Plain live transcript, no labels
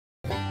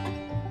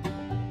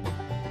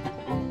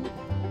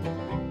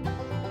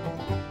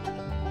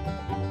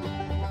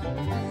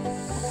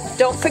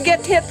Don't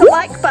forget to hit the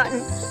like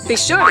button. Be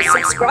sure to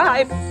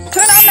subscribe.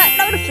 Turn on that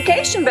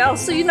notification bell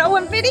so you know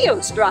when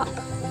videos drop.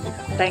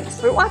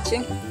 Thanks for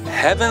watching.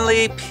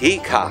 Heavenly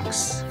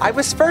Peacocks. I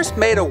was first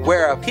made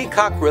aware of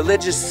peacock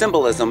religious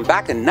symbolism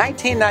back in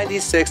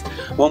 1996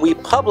 when we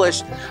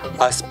published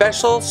a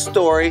special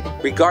story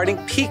regarding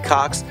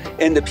peacocks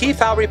in the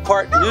PFAL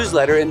Report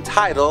newsletter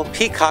entitled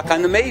Peacock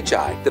on the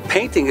Magi. The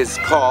painting is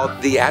called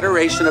The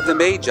Adoration of the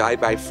Magi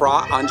by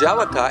Fra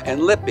Angelica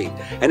and Lippi,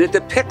 and it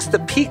depicts the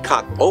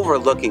peacock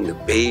overlooking the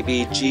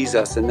baby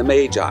Jesus and the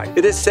Magi.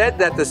 It is said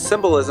that the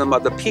symbolism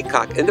of the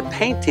peacock in the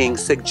painting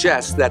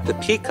suggests that the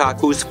peacock,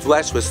 whose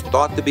flesh was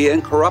thought to be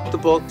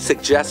incorruptible,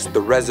 suggests the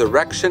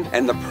resurrection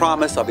and the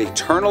promise of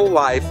eternal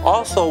life.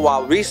 Also,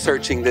 while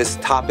researching this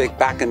topic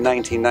back in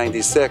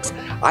 1996,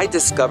 I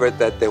discovered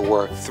that there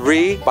were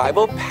 3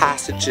 Bible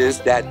passages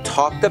that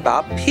talked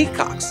about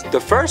peacocks. The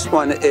first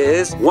one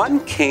is 1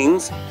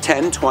 Kings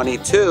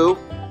 10:22.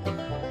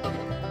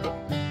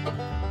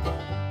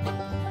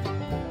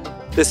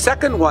 The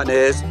second one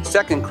is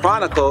 2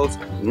 Chronicles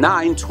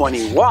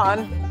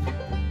 9:21.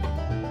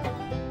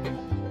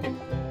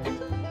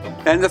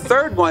 And the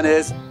third one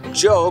is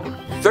Job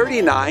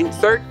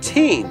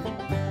 39:13.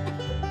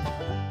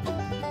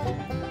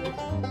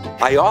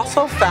 I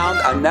also found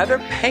another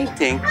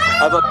painting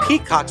of a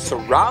peacock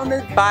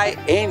surrounded by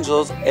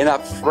angels in a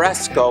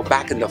fresco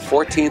back in the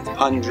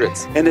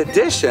 1400s. In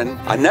addition,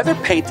 another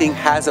painting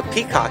has a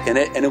peacock in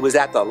it, and it was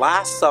at the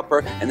Last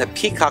Supper, and the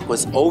peacock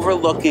was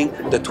overlooking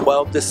the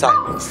 12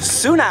 disciples.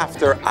 Soon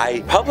after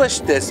I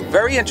published this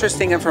very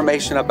interesting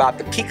information about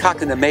the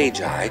peacock and the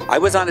Magi, I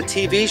was on a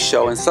TV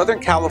show in Southern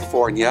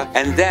California,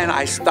 and then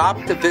I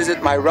stopped to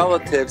visit my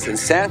relatives in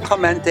San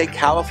Clemente,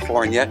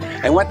 California,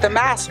 and went to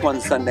Mass one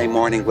Sunday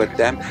morning with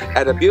them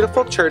at a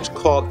beautiful church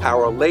called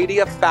Our Lady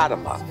of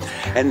Fatima.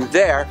 And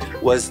there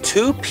was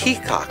 2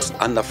 peacocks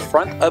on the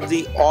front of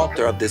the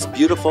altar of this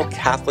beautiful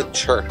Catholic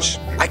church.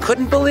 I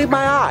couldn't believe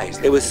my eyes.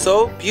 It was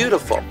so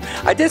beautiful.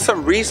 I did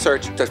some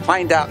research to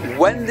find out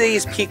when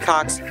these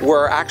peacocks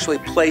were actually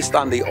placed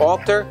on the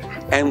altar,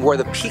 and were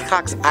the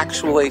peacocks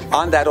actually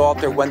on that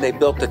altar when they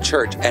built the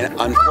church. And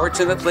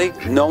unfortunately,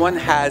 no one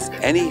has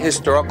any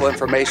historical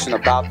information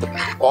about the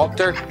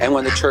altar and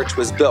when the church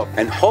was built.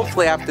 And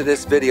hopefully after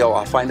this video,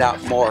 I'll find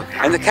out more.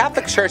 And the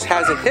Catholic Church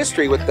has a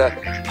history with the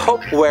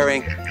Pope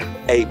wearing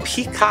a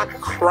peacock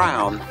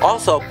crown.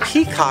 Also,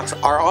 peacocks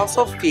are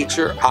also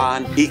featured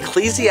on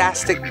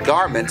ecclesiastic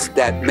garments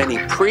that many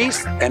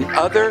priests and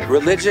other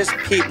religious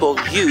people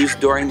use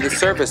during the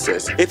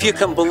services. If you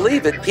can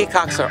believe it,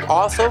 peacocks are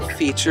also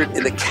featured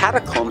in the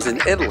catacombs in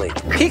Italy.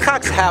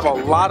 Peacocks have a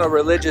lot of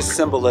religious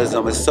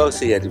symbolism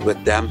associated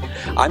with them.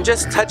 I'm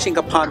just touching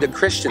upon the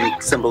Christian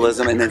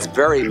symbolism, and it's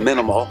very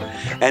minimal.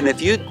 And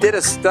if you did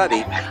a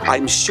study,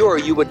 I'm sure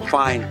you would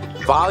find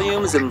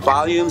volumes and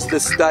volumes to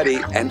study,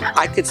 and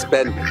I could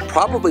spend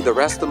probably the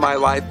rest of my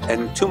life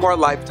and 2 more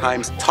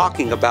lifetimes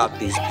talking about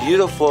these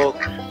beautiful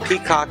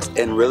peacocks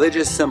and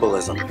religious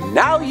symbolism.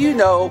 Now you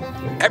know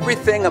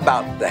everything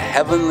about the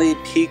heavenly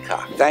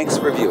peacock. Thanks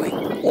for viewing.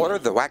 Order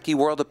the Wacky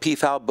World of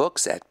PFAL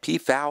books at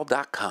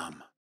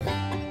pfal.com.